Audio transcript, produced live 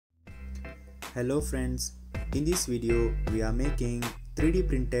Hello friends, in this video we are making 3D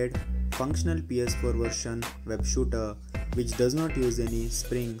printed functional PS4 version web shooter which does not use any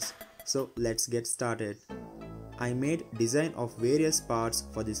springs. So let's get started. I made design of various parts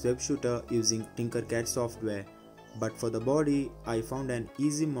for this web shooter using Tinkercad software, but for the body I found an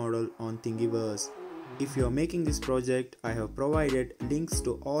easy model on Thingiverse. If you are making this project, I have provided links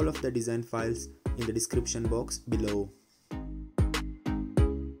to all of the design files in the description box below.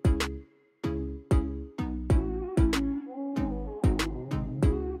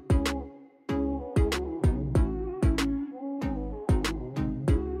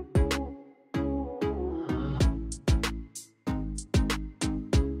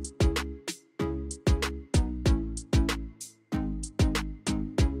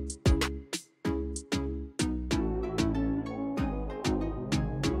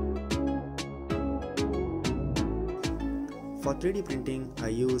 For 3D printing, I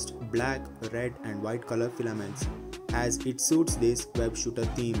used black, red and white color filaments as it suits this web shooter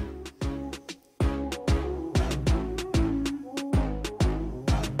theme.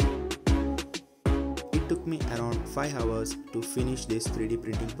 It took me around 5 hours to finish this 3D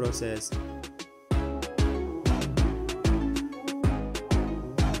printing process.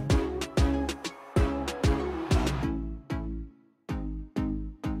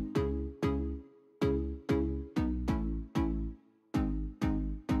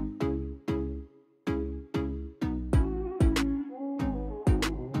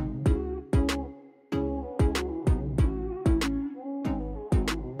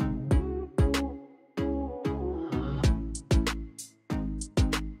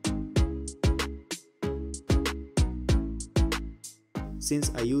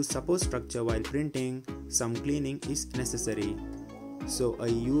 Since I use support structure while printing, some cleaning is necessary. So I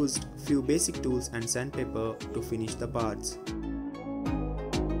used few basic tools and sandpaper to finish the parts.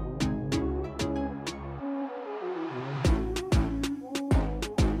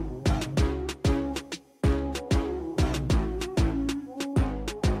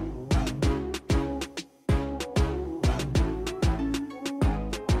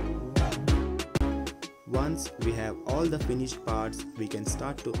 Once we have all the finished parts, we can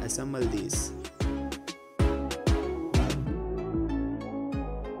start to assemble these.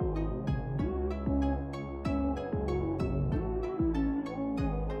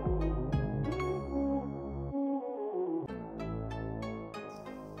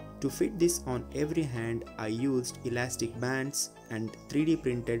 To fit this on every hand, I used elastic bands and 3D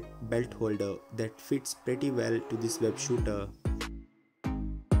printed belt holder that fits pretty well to this web shooter.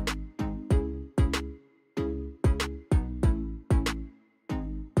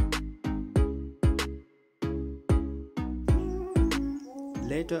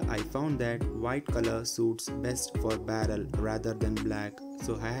 Later I found that white color suits best for barrel rather than black,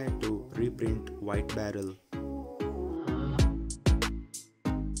 so I had to reprint white barrel.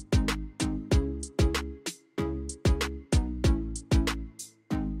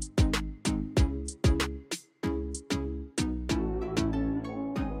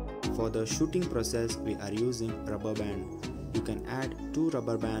 For the shooting process we are using rubber band. You can add 2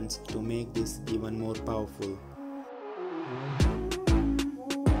 rubber bands to make this even more powerful.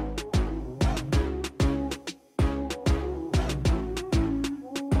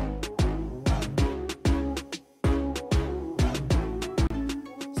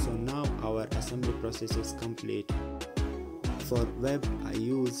 Assembly process is complete. For web, I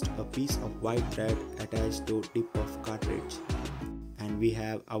used a piece of white thread attached to tip of cartridge, and we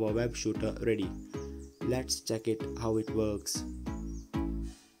have our web shooter ready. Let's check it how it works.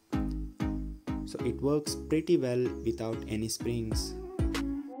 So it works pretty well without any springs.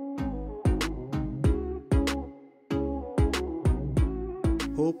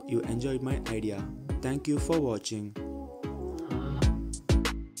 Hope you enjoyed my idea. Thank you for watching.